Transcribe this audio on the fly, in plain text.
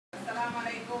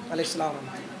அலைஹிஸ்ஸலாம்.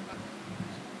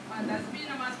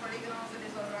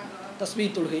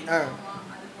 தஸ்பீஹ் தொழுகை.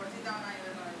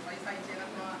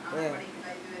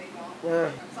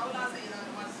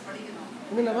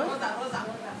 என்னமா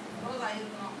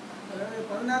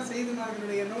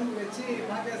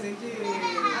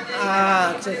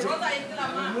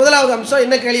முதலாவது அம்சம்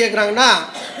என்ன கேள்வி கேட்குறாங்கன்னா,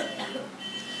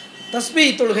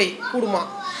 தஸ்பீஹ் தொழுகை கூடுமா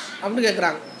அப்படின்னு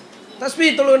கேட்குறாங்க.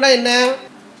 தஸ்பீஹ் தொழுகைன்னா என்ன?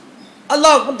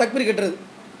 அல்லாஹ்வுக்கு தக்பீர் கட்டுறது.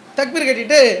 தக்பீர்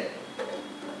கட்டிட்டு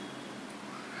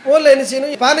முதல்ல என்ன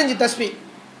செய்யணும்? 15 தஸ்பீஹ்,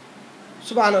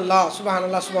 சுப்ஹானல்லாஹ்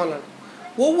சுப்ஹானல்லாஹ் சுப்ஹானல்லாஹ்.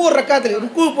 ஒவ்வொரு ரக்காத்துலையும்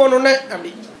ருக்கு போனோன்னே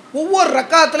அப்படி ஒவ்வொரு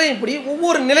ரக்காத்துலையும் இப்படி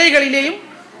ஒவ்வொரு நிலைகளிலேயும்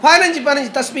 15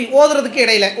 தஸ்பீஹ் ஓதுறதுக்கு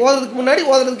இடையில, ஓதுறதுக்கு முன்னாடி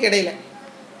ஓதுறதுக்கு இடையில.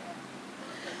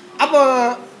 அப்போ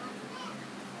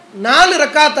 4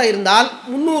 ரக்காத்தா இருந்தால்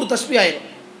 300 தஸ்பீஹ் ஆயிடும்.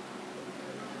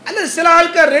 அல்லது சில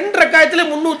ஆட்கள் 2 ரக்காயத்துல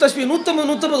 300 தஸ்பீஹ்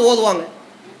 150 ஓதுவாங்க.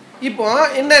 இப்போ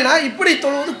என்னன்னா, இப்படி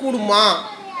தொழுவது கூடுமா?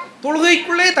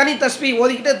 தொழுகைக்குள்ளே தனி தஸ்பீஹ்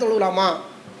ஓதிக்கிட்டே தொழுகலாமா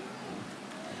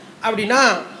அப்படின்னா,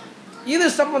 இது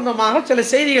சம்பந்தமாக சில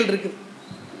செய்திகள் இருக்குது.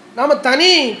 நாம் தனி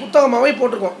புத்தகமாகவே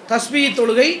போட்டிருக்கோம். தஸ்பீஹ்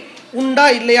தொழுகை உண்டா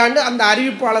இல்லையான்னு அந்த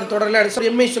அறிவிப்பாளர் தொடரில்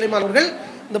எம்ஏ சுலைமான் அவர்கள்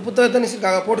இந்த புத்தகத்தை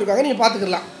போட்டிருக்காங்க, நீங்கள்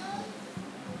பார்த்துக்கலாம்.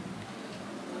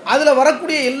 அதில்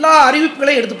வரக்கூடிய எல்லா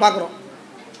அறிவிப்புகளையும் எடுத்து பார்க்குறோம்.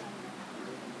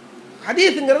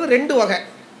 ஹதீஸுங்கிறது 2 வகை,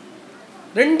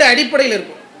 2 அடிப்படையில்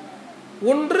இருக்கும்.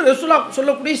 ஒன்று ரசூலா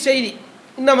சொல்லக்கூடிய செய்தி,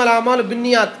 இன்னமல் அமாலு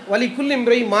பின்னியாத் வலி குல்லி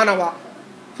இம்ரிஇன் மானவா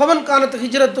ஃபமன் கானத்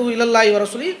ஹிஜ்ரத்து இலல்லாஹி வ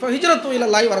ரசூலி ஃபஹிஜ்ரத்து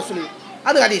இலல்லாஹி வ ரசூலி,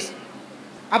 அது ஹதீஸ்.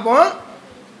 அப்போ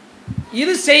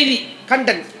இது செய்தி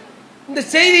கண்டென்ட். இந்த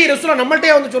செய்தி ரசூலா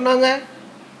நம்மள்கிட்டே வந்து சொன்னாங்க,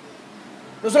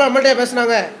 ரசூலா நம்மள்கிட்டே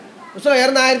பேசுனாங்க. ரசூலா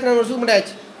இறந்த 1400 வருஷத்துக்கு முன்னாடி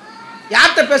ஆச்சு.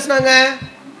 யார்கிட்ட பேசுனாங்க?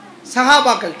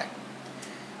 சஹாபாக்கள்கிட்ட.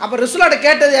 அப்போ ரசூலாட்ட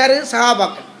கேட்டது யார்?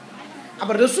 சஹாபாக்கள்.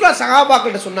 அப்போ ரசூலா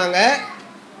சஹாபாக்கள்கிட்ட சொன்னாங்க.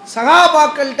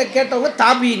 சஹாபாக்கள்கிட்ட கேட்டவங்க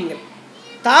தாபீன்கள்,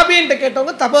 தாபீன்கிட்ட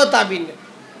கேட்டவங்க தபா தாபீன்கள்.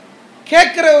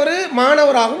 கேட்குறவர்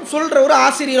மாணவராகவும் சொல்கிறவர்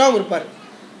ஆசிரியராகவும் இருப்பார்.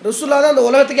 ரசூலா தான் அந்த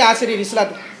உலகத்துக்கே ஆசிரியர்.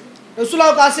 இஸ்லாத்துக்கு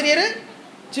ரசூலாவுக்கு ஆசிரியர்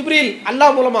ஜிப்ரீல்,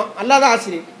 அல்லாஹ் மூலமாக. அல்லாஹ் தான்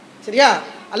ஆசிரியர், சரியா?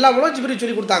 அல்லாஹ் மூலம் ஜிப்ரீல்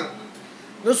சொல்லி கொடுத்தாங்க.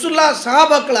 ரசூல்லா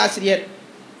சஹாபாக்கள் ஆசிரியர்,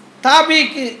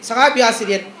 தாபிக்கு சஹாபி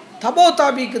ஆசிரியர், தபோ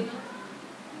தாபிக்கு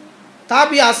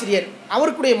தாபி ஆசிரியர்,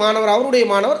 அவருக்குடைய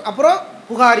மாணவர். அப்புறம்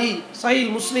புகாரி,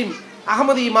 சஹீஹ் முஸ்லிம்,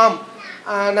 அஹமது இமாம்,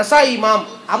 நசாயி இமாம்,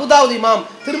 அபுதாவுத் இமாம்,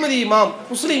 திருமதி இமாம்,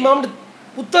 முஸ்லிம் இமாம்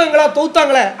புத்தகங்களா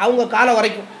தொகுத்தாங்களே அவங்க காலம்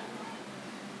வரைக்கும்.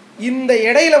 இந்த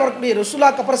இடையில வரக்கூடிய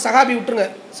ரசூலாக்கு அப்புறம் சஹாபி விட்டுருங்க.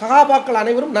 சஹாபாக்கள்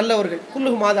அனைவரும் நல்லவர்கள்,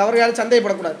 குல்லுகுமாது. அவர் யாரும்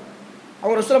சந்தேகப்படக்கூடாது.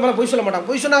 அவங்க ரசூலா மேலே பொய் சொல்ல மாட்டாங்க.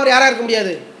 பொய் சொன்னால் அவர் யாராக இருக்க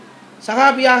முடியாது?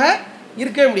 சஹாபியாக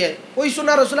இருக்கவே முடியாது. பொய்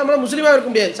சொன்னால் ரசூலா மேலே முஸ்லீமாக இருக்க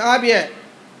முடியாது, சஹாபியை.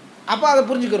 அப்போ அதை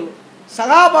புரிஞ்சுக்கணும்.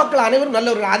 சஹாபாக்கள் அனைவரும்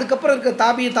நல்லவர்கள். அதுக்கப்புறம் இருக்க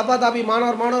தாபி, தபா தாபி,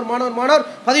 மாணவர்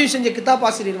பதிவு செஞ்ச கிதாப்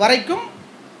ஆசிரியர் வரைக்கும்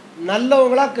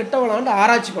நல்லவங்களா கெட்டவங்களான்னு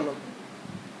ஆராய்ச்சி பண்ணணும்.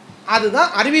 அதுதான்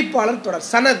அறிவிப்பாளர் தொடர்,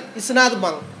 சனத்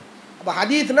இஸ்னாதுபாங்க. அப்போ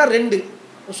ஹதீஸ்னா 2.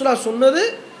 ரசூலா சொன்னது,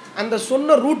 அந்த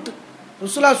சொன்ன ரூட்டு,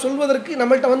 ரசூலா சொல்வதற்கு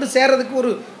நம்மள்கிட்ட வந்து சேர்றதுக்கு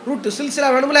ஒரு ரூட்டு, சில்சிலா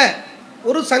வேணும்ல,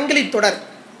 ஒரு சங்கிலி தொடர்.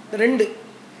 இந்த 2.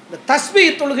 இந்த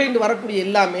தஸ்பீஹ் தொழுகைன்னு வரக்கூடிய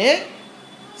எல்லாமே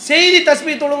செய்தி.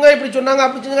 தஸ்பீஹ் தொழுங்க, இப்படி சொன்னாங்க,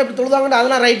 அப்படி சொன்னாங்க, இப்படி தொழுதாங்கன்னு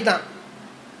அதெல்லாம் ரைட் தான்.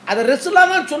 அதை ரசூலா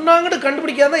தான் சொன்னாங்கன்னு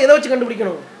கண்டுபிடிக்காத எதை வச்சு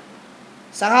கண்டுபிடிக்கணும்?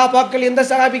 சஹாபாக்கள் எந்த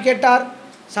சஹாபி கேட்டார்,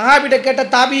 சஹாபிட்ட கேட்ட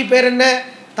தாபி பேர் என்ன,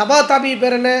 தபா தாபி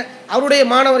பேர் என்ன, அவருடைய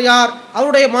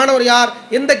மாணவர் யார்,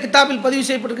 எந்த கிதாபில் பதிவு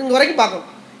செய்யப்பட்டிருக்கு வரைக்கும் பார்க்கணும்.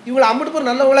 இவங்களை அம்பிட்டு பேர்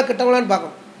நல்லவங்களா கெட்டவங்களான்னு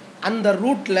பார்க்கணும். அந்த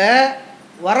ரூட்டில்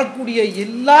வரக்கூடிய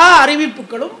எல்லா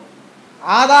அறிவிப்புகளும்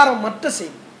ஆதாரமற்ற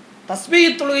செய்தி.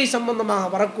 தஸ்பீஹ் தொழுகை சம்பந்தமாக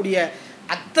வரக்கூடிய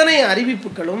அத்தனை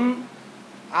அறிவிப்புகளும்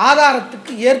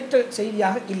ஆதாரத்துக்கு ஏற்ற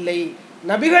செய்தியாக இல்லை,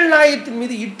 நபிகள் நாயகத்தின்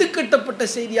மீது இட்டுக்கட்டப்பட்ட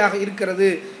செய்தியாக இருக்கிறது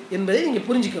என்பதை நீங்கள்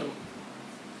புரிஞ்சுக்கணும்,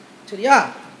 சரியா?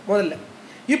 முதல்ல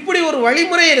இப்படி ஒரு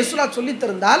வழிமுறையை ரசூலா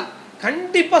சொல்லித்திருந்தால்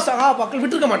கண்டிப்பாக சஹாபாக்கள்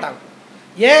விட்டுருக்க மாட்டாங்க.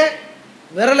 ஏன்?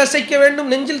 விரலசைக்க வேண்டும்,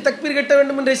 நெஞ்சில் தக்பீர் கட்ட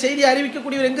வேண்டும் என்ற செய்தியை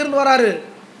அறிவிக்கக்கூடியவர் எங்கிருந்து வராரு?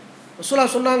 ரசூலா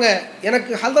சொன்னாங்க,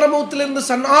 எனக்கு ஹதரமௌத்திலிருந்து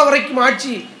சன்னா வரைக்கும்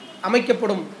ஆட்சி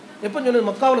அமைக்கப்படும். எப்போ சொன்னது?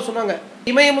 மக்காவில் சொன்னாங்க.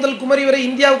 இமய முதல் குமரி வரை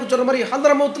இந்தியாவுக்கு சொல்கிற மாதிரி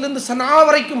ஹதரமௌத்திலிருந்து சன்னா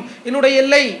வரைக்கும் என்னுடைய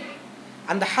எல்லை.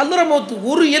 அந்த ஹதரமௌத்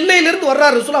ஒரு எல்லையிலிருந்து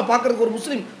வர்றாரு ரசூலா பார்க்கறதுக்கு, ஒரு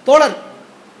முஸ்லீம் தோழர்,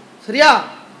 சரியா?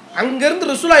 அங்கேருந்து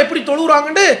ரசூலா எப்படி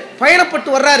தொழுகிறாங்கன்னு பயணப்பட்டு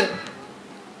வர்றாரு.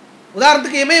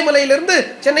 உதாரணத்துக்கு இமயமலையிலேருந்து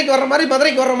சென்னைக்கு வர்ற மாதிரி,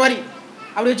 மதுரைக்கு வர்ற மாதிரி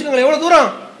அப்படி வச்சுக்கோங்களேன். எவ்வளோ தூரம்?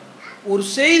 ஒரு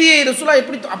செய்தியை ரசூலா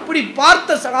அப்படி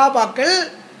பார்த்த சஹாபாக்கள்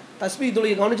தஸ்பீஹ்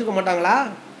தொழுகை கவனிச்சுக்க மாட்டாங்களா?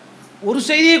 ஒரு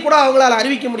செய்தியை கூட அவங்களால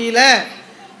அறிவிக்க முடியல.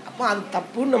 அப்போ அது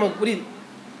தப்புன்னு நமக்கு புரியுது.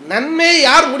 நன்மையை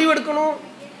யார் முடிவெடுக்கணும்?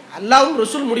 அல்லாஹ்வும்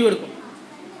ரசூல் முடிவெடுக்கணும்.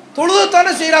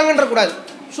 தொழுதானே செய்கிறாங்கன்ற கூடாது.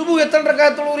 சுபு எத்தனை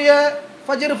ரக்காயத் தொழுவுறிய?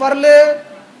 ஃபஜ்ர் ஃபர்லு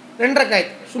 2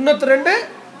 ரக்காயத், சுன்னத்து 2,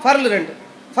 ஃபர்லு 2.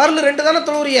 ஃபர்லு 2 தானே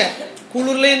தொழுவுறிய.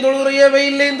 குளிர்லையும் தொழுகிறிய,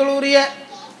 வெயில்லையும் தொழுகிறிய.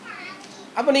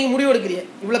 அப்போ நீங்கள் முடிவு எடுக்கிறீங்க,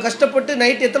 இவ்வளோ கஷ்டப்பட்டு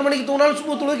நைட்டு எத்தனை மணிக்கு தூங்கினாலும்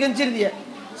சுபு தொழுக்கு எந்திரிதிய.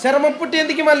 சிரமப்பட்டு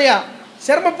எந்திக்குமா இல்லையா?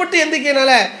 சிரமப்பட்டு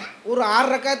எந்திக்கிறனால ஒரு 6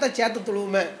 ரக்காயத்தை சேர்த்து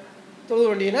தொழுவுமே, தொழுவ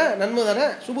வேண்டியனா நன்மை தானே.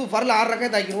 சுபு ஃபர்ல 6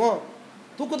 ரக்காயத்தை ஆக்கிடுவோம்.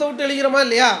 தூக்கத்தை விட்டு எழுகிறோமா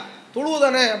இல்லையா? தொழுவு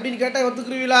தானே அப்படின்னு கேட்டால்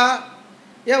ஒத்துக்குருவீங்களா?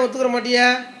 ஏன் ஒத்துக்கிற மாட்டிய?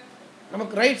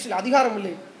 நமக்கு ரைட்ஸ் இல்லை, அதிகாரம்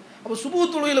இல்லை. அப்போ சுபு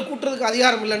தொழுகையில் கூட்டுறதுக்கு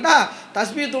அதிகாரம் இல்லைண்டா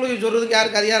தஸ்பீ தொழுகை சொல்கிறதுக்கு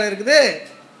யாருக்கு அதிகாரம் இருக்குது?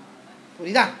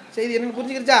 புரியுதா செய்தி? என்னன்னு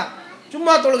புரிஞ்சுக்கிச்சா?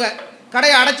 சும்மா தொழுகை,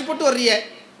 கடையை அடைச்சி போட்டு வர்றிய,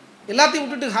 எல்லாத்தையும்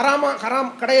விட்டுட்டு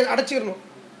ஹராம் கடையை அடைச்சிடணும்,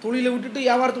 தொழிலை விட்டுட்டு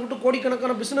வியாபாரத்தை விட்டு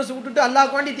கோடிக்கணக்கான பிஸ்னஸ் விட்டுட்டு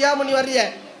அல்லாஹ்க்கு வேண்டி தியாகம் பண்ணி வர்றிய,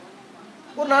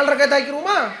 ஒரு 4 ரக்காயத்தை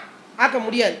ஆக்கிடுவோமா? ஆக்க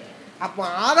முடியாது. அப்போ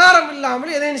ஆதாரம்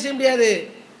இல்லாமல் எதையும் செய்ய முடியாது,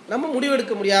 நம்ம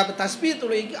முடிவெடுக்க முடியாது. அப்போ தஸ்பீ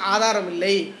தொழுகைக்கு ஆதாரம்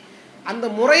இல்லை, அந்த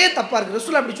முறையே தப்பாக இருக்குது.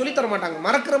 ரசூல் அப்படி சொல்லி தர மாட்டாங்க,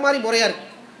 மறக்கிற மாதிரி முறையாக இருக்குது.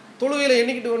 தொழுகையில்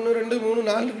எண்ணிக்கிட்டு 1 2 3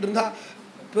 4 இருந்தால்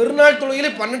பெருநாள் தொழுகையிலே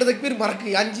 12 தக்பீர் மறக்கு,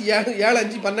 5 7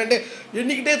 5 12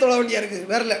 எண்ணிக்கிட்டே தொழ வேண்டியா இருக்குது.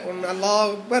 வேறல ஒன்று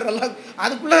அல்லாஹ் அக்பர் அல்லாஹ்.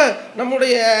 அதுக்குள்ளே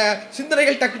நம்முடைய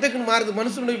சிந்தனைகள் டக்கு டக்குன்னு மாறுது.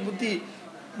 மனுஷனுடைய புத்தி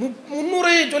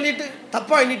முன்னுரையை சொல்லிட்டு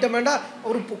தப்பாக எண்ணிட்ட வேண்டாம்,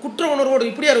 ஒரு குற்ற உணர்வோடு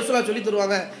இப்படியா ரசூலா சொல்லி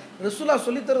தருவாங்க? ரசூலா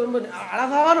சொல்லித்தர ரொம்ப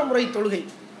அழகான முறை, தொழுகை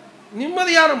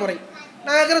நிம்மதியான முறை.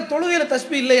 நான் கேட்குற தொழுகையில்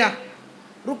தஸ்பீ இல்லையா?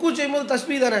 ருக்கு செய்யும்போது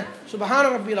தஸ்பீ தானே, சுபஹான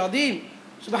ரப்பில் அதீம்,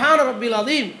 சுபஹான ரப்பில்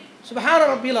அதீம், சுபஹான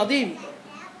ரப்பில் அதீம்.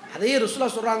 அதே ரசூலா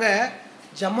சொல்கிறாங்க,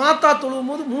 ஜமாத்தா தொழுவும்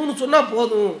போது 3 சொன்னால்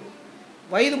போதும்.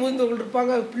 வயது முதிர்ந்தவர்கள்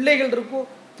இருப்பாங்க, பிள்ளைகள் இருக்கும்,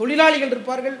 தொழிலாளிகள்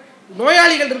இருப்பார்கள்,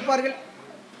 நோயாளிகள் இருப்பார்கள்.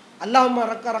 அல்லாஹும்ம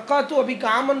ரக்காத்து அபிக்கு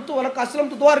ஆமன்து வலக்க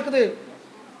அஸ்லம்து துவா இருக்குது,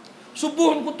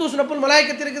 சுப்புஹுன் குத்தூஸ் நப்புல்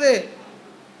மலாய்க்கத்து இருக்குது,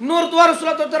 இன்னொரு துவா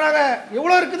ரசூலா தோத்துறாங்க.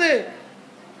 எவ்வளோ இருக்குது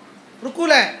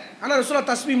ருக்குல? ஆனால் ரசூலா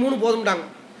தஸ்பீ 3 போதும்ட்டாங்க.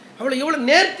 அவ்வளோ எவ்வளோ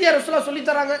நேர்த்தியாக ரசூலா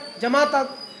சொல்லித்தராங்க ஜமாத்தா.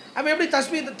 அப்போ எப்படி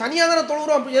தஸ்பீ தனியாக தானே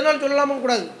தொழுகிறோம், எதனாலும் சொல்லலாமும்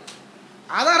கூடாது,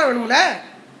 ஆதாரம் வேணும்ல.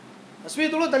 தஸ்பீ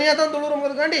தொழு தனியாக தான்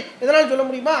தொழுகிறோங்கிறதுக்காண்டி எதனாலும் சொல்ல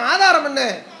முடியுமா? ஆதாரம் என்ன?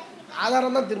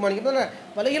 ஆதாரம் தான் தீர்மானிக்கிறது.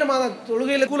 பலகீனமான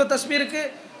தொழுகையில் கூல தஸ்பீ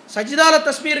இருக்குது, சஜிதால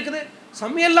தஸ்பீ இருக்குது,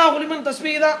 சம்மியல்லா ஒலிமன்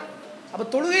தஸ்பீ தான். அப்போ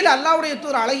தொழுகையில் அல்லாவுடைய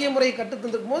தூர் அழகிய முறையை கற்று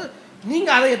தந்திருக்கும் போது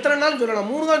நீங்கள் அதை எத்தனை நாள் சொல்லலாம்?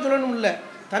 3 தான் சொல்லணும் இல்லை,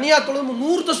 தனியாக தொழுது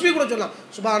 100 தஸ்பீ கூட சொல்லலாம்.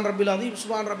 சுபான் ரப்பில் அதீம்,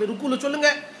 சுபான் ரப்பி. ருக்குல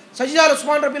சொல்லுங்கள், சஜிதாவில்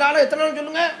சுபான் ரப்பில் ஆல எத்தனை நாள்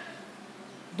சொல்லுங்கள்.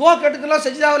 துவா கேட்டுக்கலாம்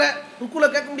சஜிதாவில், ருக்குல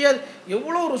கேட்க முடியாது.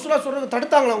 எவ்வளோ ரசூலா சொல்கிறது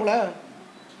தடுத்தாங்களா உங்களை?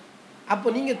 அப்போ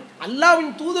நீங்கள்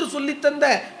அல்லாஹ்வின் தூதர் சொல்லி தந்த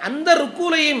அந்த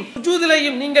ருக்குலையும்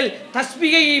சுஜூதிலையும் நீங்கள்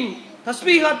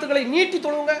தஸ்பீகாத்துகளை நீட்டி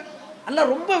தொழுங்க.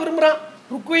 அல்லாஹ் ரொம்ப விரும்புகிறான்.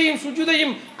 ருக்குவையும்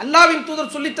சுஜூதையும் அல்லாஹ்வின்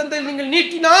தூதர் சொல்லி தந்ததை நீங்கள்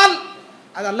நீட்டினால்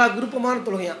அது அல்லாஹ் விருப்பமான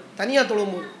தொழுகையான். தனியாக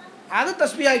தொழுவும் போது அது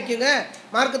தஸ்பீ ஆக்கிங்க,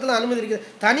 மார்க்கத்தில் அனுமதி இருக்குது.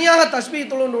 தனியாக தஸ்பீ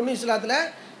தொழுன்னு ஒன்றும் இஸ்லாத்தில்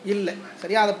இல்லை.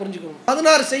 சரியா? அதை புரிஞ்சுக்கணும்.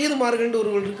 16 செய்துமார்கள்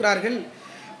ஒருவர் இருக்கிறார்கள்.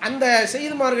 அந்த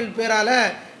செய்துமார்கள் பேரால்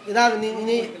ஏதாவது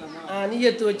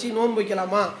நீயத்து வச்சு நோன்பு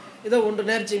வைக்கலாமா, ஏதோ ஒன்று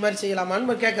நேர்ச்சை மாதிரி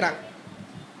செய்யலாமான்னு கேட்குறாங்க.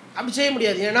 அப்படி செய்ய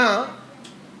முடியாது. ஏன்னா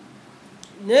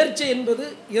நேர்ச்சை என்பது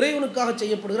இறைவனுக்காக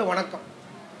செய்யப்படுகிற வணக்கம்.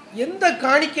 எந்த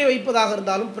காணிக்கை வைப்பதாக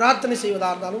இருந்தாலும், பிரார்த்தனை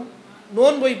செய்வதாக இருந்தாலும்,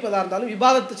 நோன்பு வைப்பதாக இருந்தாலும்,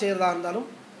 விவாதத்தை செய்கிறதா இருந்தாலும்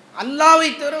அல்லாஹ்வை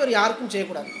தவிர வேறு யாருக்கும்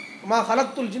செய்யக்கூடாது. மா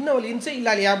ஹலக்துல் ஜின்ன வல் இன்ஸ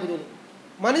இல்லா லியஅ்புதூன்.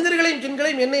 மனிதர்களையும்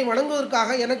ஜின்களையும் என்னை வணங்குவதற்காக,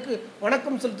 எனக்கு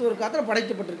வணக்கம் செலுத்துவதற்காக நான்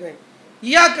படைக்கப்பட்டிருக்கிறேன்.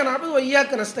 இய்யாக நஅபுது வ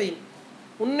இய்யாக நஸ்தஈன்.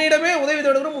 உன்னிடமே உதவி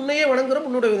தேடுகிறோம், உன்னையே வணங்குகிறோம்,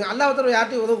 உன்னுடைய அல்லாஹ் தவிர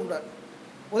யார்ட்டையும்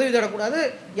உதவி தேடக்கூடாது,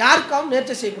 யாருக்காகவும்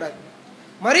நேர்ச்சை செய்யக்கூடாது.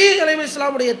 மரியம்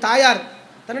அலைஹிஸ்ஸலாமுடைய தாயார்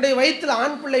தன்னுடைய வயிற்றில்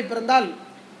ஆண் பிள்ளை பிறந்தால்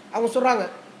அவங்க சொல்கிறாங்க,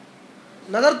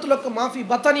 நதர்த்துலக்க மாஃபி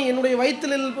பத்தனி, என்னுடைய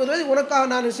வயிற்றில் இருப்பதை உனக்காக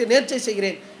நான் நேர்ச்சை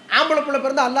செய்கிறேன். ஆம்பளை பிள்ளை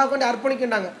பிறந்தால் அல்லாஹ் கொண்டு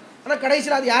அர்ப்பணிக்கின்றாங்க. ஆனால்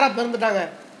கடைசியில் அது யாராக பிறந்துட்டாங்க?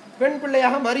 பெண்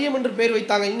பிள்ளையாக மரியம் என்று பேர்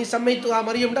வைத்தாங்க. இனி சம்மைத்துவா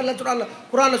மரியம் எல்லாம் சொல்கிறாங்க,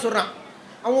 குர்ஆனில் சொல்கிறான்.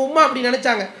 அவங்க உம்மா அப்படி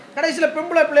நினச்சாங்க. கடைசியில்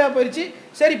பொம்பளை பிள்ளையாக போயிடுச்சு.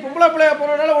 சரி, பொம்பளை பிள்ளையாக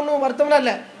போனதுனால ஒன்றும் வருத்தம்லாம்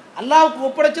இல்லை. அல்லாஹ்வுக்கு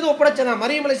ஒப்படைச்சதான்.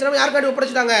 மரியம் அலைஹிஸ்ஸலாம் யாருக்காண்டி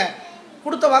ஒப்படைச்சிட்டாங்க?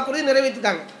 கொடுத்த வாக்குறுதி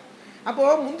நிறைவேற்றிட்டாங்க.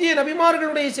 அப்போது முந்தைய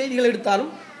நபிமார்களுடைய செய்திகள்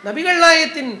எடுத்தாலும், நபிகள்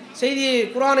நாயகத்தின் செய்தியை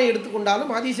குர்ஆனை எடுத்துக்கொண்டாலும்,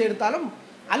 ஹதீஸை எடுத்தாலும்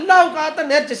அல்லாஹ்வுக்காகத்தான்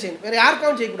நேர்ச்சை செய்யணும், வேறு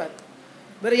யாருக்காகவும் செய்யக்கூடாது.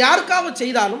 வேறு யாருக்காவது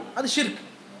செய்தாலும் அது ஷிர்க்.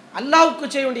 அல்லாஹ்வுக்கு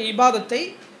செய்ய வேண்டிய இபாதத்தை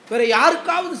வேறு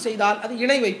யாருக்காவது செய்தால் அது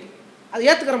இணை வைப்பு, அது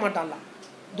ஏற்றுக்கிற மாட்டான்.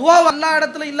 துவா அல்லாஹ்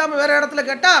இடத்துல இல்லாமல் வேறு இடத்துல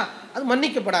கேட்டால் அது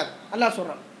மன்னிக்கப்படாது. அல்லாஹ்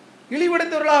சொல்கிறான்,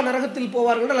 இழிவடைந்தவர்களாக நரகத்தில்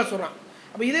போவார்கள் அல்லாஹ் சொல்கிறான்.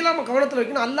 அப்போ இதெல்லாம் நம்ம கவனத்தில்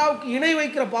வைக்கணும். அல்லாஹ்வுக்கு இணை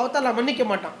வைக்கிற பாவத்தை அல்லாஹ் மன்னிக்க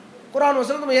மாட்டான். குர்ஆன்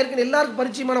வசனம் நம்ம ஏற்கனவே எல்லாருக்கும்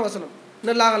பரிச்சயமான வசனம்,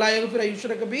 இன்னல்லாஹ லா யக்ஃபிரு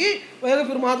யுஷ்ரக பிஹி வ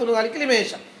யக்ஃபிரு மா தூன ஸாலிக லிமன்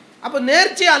யஷா. அப்போ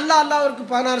நேர்ச்சி அல்லாஹ்விற்கு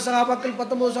 16 சஹாபாக்கள்,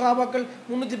 19 சஹாபாக்கள்,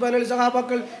 317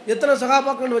 சஹாபாக்கள், எத்தனை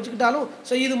சஹாபாக்கள்னு வச்சுக்கிட்டாலும்,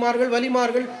 சையீதுமார்கள்,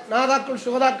 வலிமார்கள், நாதாக்கள்,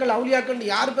 சுகதாக்கள், அவுலியாக்கள்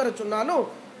யார் பேரை சொன்னாலும்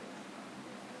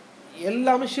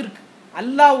எல்லாமே ஷிர்க்,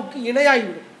 அல்லாஹ்வுக்கு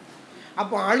இணையாகிவிடும்.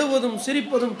 அப்போ அழுவதும்,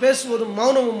 சிரிப்பதும், பேசுவதும்,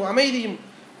 மௌனமும், அமைதியும்,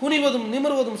 குனிவதும்,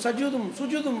 நிமிர்வதும்,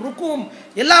 சுஜூதும், ருக்குவும்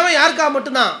எல்லாமே யாருக்காக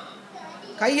மட்டும்தான்?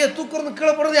 கையை தூக்குறது,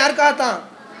 கீழே போடுறது யாருக்காகத்தான்?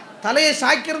 தலையை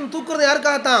சாய்க்கிறது தூக்குறது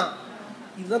யாருக்காகத்தான்?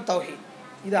 இதுதான் தௌஹீத்.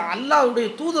 இது அல்லாஹ்வுடைய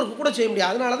தூதருக்கு கூட செய்ய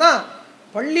முடியாது. அதனால தான்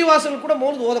பள்ளிவாசல் கூட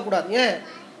மௌலித் ஓதக்கூடாது. ஏன்?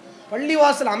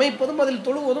 பள்ளிவாசல் அமைப்பதும் அதில்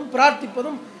தொழுவதும்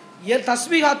பிரார்த்திப்பதும்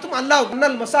தஸ்பீஹாத்தும் அல்லாஹ்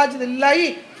உன்னல் மசாஜித் இல்லாஹி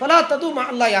ஃபலா தது மா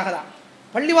அல்லாஹ் யஹதா.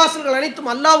 பள்ளிவாசல்கள் அனைத்தும்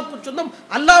அல்லாஹ்வுக்கு சொந்தம்,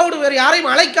 அல்லாஹ்வோடு வேறு யாரையும்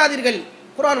அழைக்காதீர்கள்.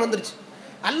 குர்ஆன் வந்துருச்சு.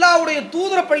 அல்லாஹ்வுடைய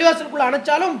தூதரை பள்ளிவாசலுக்குள்ள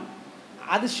அணைச்சாலும்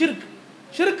அது ஷிர்க்.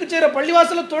 ஷிர்க் செய்கிற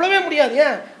பள்ளிவாசல தொழவே முடியாது.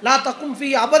 ஏன்? லா தக்கும் ஃபீ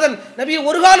அபதன், நபியை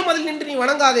ஒரு காலம் அதில் நின்று நீ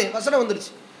வணங்காதே வசனம்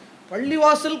வந்துருச்சு.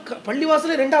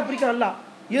 பள்ளிவாசலே ரெண்டா பிரிக்கும் அல்லாஹ்.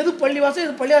 எது பள்ளிவாசல்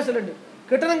எது பள்ளிவாசல் ரெண்டு.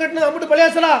 கெட்டணம் கட்டினது அம்பிட்டு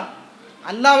பள்ளிவாசலா?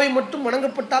 அல்லாவை மட்டும்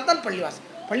வணங்கப்பட்டால் தான் பள்ளிவாசல்.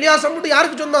 பள்ளிவாசல் மட்டும்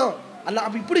யாருக்கு சொந்தம்? அல்லாஹ்.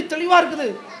 அப்ப இப்படி தெளிவா இருக்குது.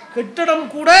 கெட்டடம்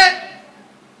கூட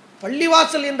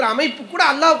பள்ளிவாசல் என்ற அமைப்பு கூட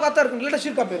அல்லாஹ்வுக்காக இருக்கு. இல்லைன்னா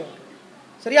ஷிர்கா போயிடும்.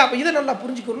 சரியா? அப்ப இதை நல்லா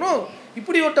புரிஞ்சுக்கணும்.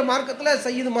 இப்படிப்பட்ட மார்க்கத்தில்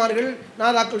சையதுமார்கள்,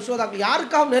 நாதாக்கள், சோதாக்கள்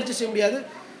யாருக்காகவும் நேர்ச்சி செய்ய முடியாது.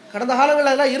 கடந்த காலங்களில்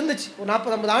அதெல்லாம் இருந்துச்சு. ஒரு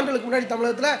 40-50 ஆண்டுகளுக்கு முன்னாடி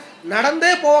தமிழகத்தில்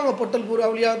நடந்தே போவாங்க. பொட்டல்பூர்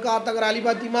அவுலியாவுக்கு, ஆத்தங்கர், அலி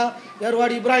பாத்திமா,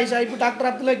 ஏர்வாடி, இப்ராஹிம் சாஹிப், டாக்டர்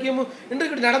அப்துல் ஹக்கீம்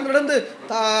என்று நடந்து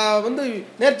வந்து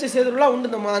நேர்ச்சி செய்தவர்களாம்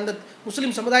உண்டு. நம்ம அந்த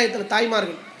முஸ்லீம் சமுதாயத்தில்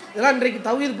தாய்மார்கள் இதெல்லாம் இன்றைக்கு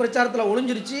தௌஹீத் பிரச்சாரத்தில்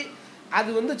ஒளிஞ்சிருச்சு. அது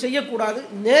வந்து செய்யக்கூடாது.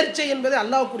 நேர்ச்சை என்பது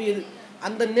அல்லாஹ்வுக்குரியது.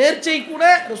 அந்த நேர்ச்சை கூட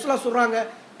ரசூலுல்லாஹ் சொல்கிறாங்க,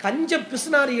 கஞ்ச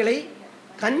பிசுனாரிகளை,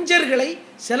 கஞ்சர்களை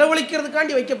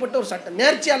செலவழிக்கிறதுக்காண்டி வைக்கப்பட்ட ஒரு சட்டம்.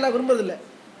 நேர்ச்சி அல்லாஹ் விரும்புறதில்லை,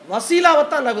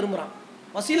 வசீலாவைத்தான் அல்லாஹ் விரும்புகிறான்.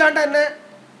 வசீலாண்டா என்ன?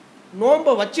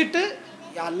 நோன்பை வச்சுட்டு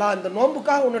அல்லாஹ் இந்த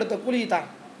நோன்புக்காக உன்னிடத்த கூலியை தான்.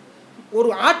 ஒரு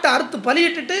ஆட்டை அறுத்து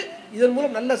பலியிட்டுட்டு இதன்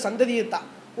மூலம் நல்ல சந்ததியை தான்.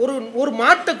 ஒரு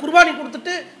மாட்டை குர்பானி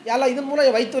கொடுத்துட்டு அல்லாஹ் இதன் மூலம்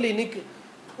என் வயிற்று வலியை நீக்கு.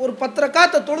 ஒரு 10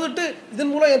 ரக்காத்தை தொழுதுட்டு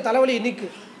இதன் மூலம் என் தலைவலியை நீக்கு.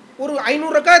 ஒரு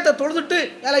 500 ரக்காத்தை தொழுதுட்டு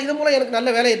அல்லாஹ் இதன் மூலம் எனக்கு நல்ல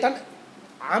வேலையை தான்.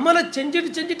 அமலை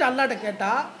செஞ்சுட்டு அல்லாட்ட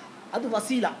கேட்டால் அது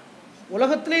வசீலா.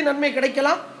 உலகத்திலே நன்மை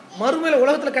கிடைக்கலாம், மறுமையில்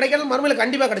உலகத்தில் கிடைக்கலாம், மறுமையில்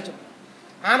கண்டிப்பாக கிடைச்சிடும்.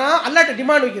 ஆனால் அல்லாட்ட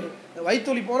டிமாண்ட் வைக்கிறது.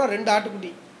 வயிற்றுவலி போனால் 2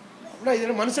 ஆட்டுக்குட்டி அப்படின்னா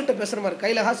இது மனுஷன்ட்ட பேசுகிற மாதிரி,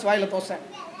 கையில் காசு வாயில் தோசை,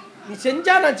 நீ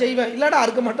செஞ்சால் நான் செய்வேன், இல்லாடா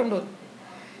அறுக்க மாட்டேன்னு வரும்.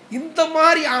 இந்த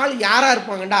மாதிரி ஆள் யாராக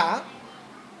இருப்பாங்கண்டா,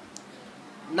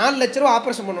 4 லட்ச ரூபா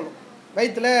ஆப்ரேஷன் பண்ணணும்,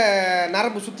 வயிற்றில்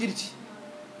நரம்பு சுற்றிருச்சு.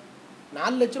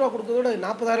 4 லட்ச ரூபா கொடுக்கறதோட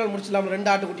 40,000 முடிச்சிடலாம்.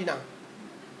 2 ஆட்டுக்குட்டினா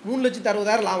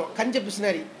 3,60,000 லாபம். கஞ்ச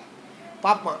பிசுனாரி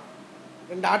பார்ப்பான்,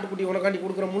 2 ஆட்டுக்குட்டி உனக்காண்டி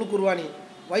கொடுக்குற முழு குருவானி,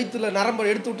 வயிற்றுல நரம்பை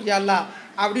எடுத்து விட்டுறியால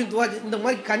அப்படின்னு துவாச்சு. இந்த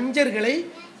மாதிரி கஞ்சர்களை,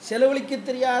 செலவழிக்க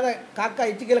தெரியாத காக்கா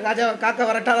இச்சிக்கையில் காக்கா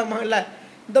வரட்டாதம்மா இல்லை,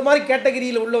 இந்த மாதிரி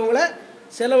கேட்டகரியில் உள்ளவங்களை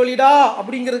செலவழிடா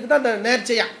அப்படிங்கிறதுக்கு தான் அந்த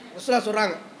நேர்ச்சையா ரசூலுல்லாஹ்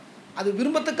சொல்கிறாங்க. அது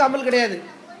விரும்பத்துக்கு அமல் கிடையாது.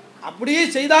 அப்படியே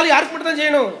செய்தாலும் யாருக்கு மட்டும் தான்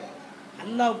செய்யணும்?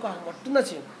 அல்லாஹ்வுக்காக மட்டும்தான்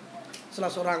செய்யணும்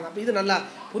ரசூலுல்லாஹ் சொல்கிறாங்க. அப்போ இது நல்லா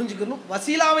புரிஞ்சுக்கணும்.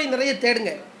 வசீலாவை நிறைய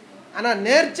தேடுங்க, ஆனால்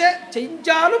நேர்ச்சை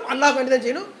செஞ்சாலும் அல்லாஹ்வுக்காண்டி தான்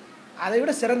செய்யணும். அதை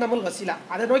விட சிறந்த அமல் வசீலா.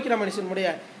 அதை நோக்கி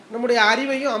நம்முடைய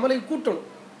அறிவையும் அமலையும் கூட்டணும்.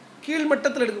 கீழ்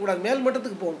மட்டத்தில் எடுக்கக்கூடாது, மேல்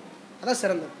மட்டத்துக்கு போகணும். அதான்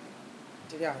சிறந்தது.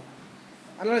 சரியா?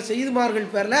 அதனால் செய்துமார்கள்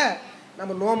பேரில்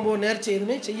நம்ம நோம்போ நேர்ச்சி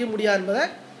எதுவுமே செய்ய முடியாது என்பதை,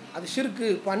 அது ஷிர்க்கு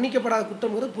மன்னிக்கப்படாத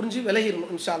குற்றம்ங்கிறது புரிஞ்சு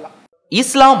விலகிடணும் இன்ஷா அல்லாஹ்.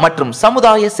 இஸ்லாம் மற்றும்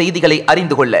சமுதாய செய்திகளை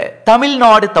அறிந்து கொள்ள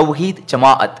தமிழ்நாடு தௌஹீத்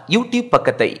ஜமாஅத் யூடியூப்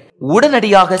பக்கத்தை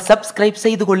உடனடியாக சப்ஸ்கிரைப்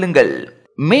செய்து கொள்ளுங்கள்.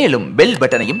 மேலும் பெல்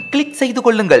பட்டனையும் கிளிக் செய்து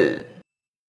கொள்ளுங்கள்.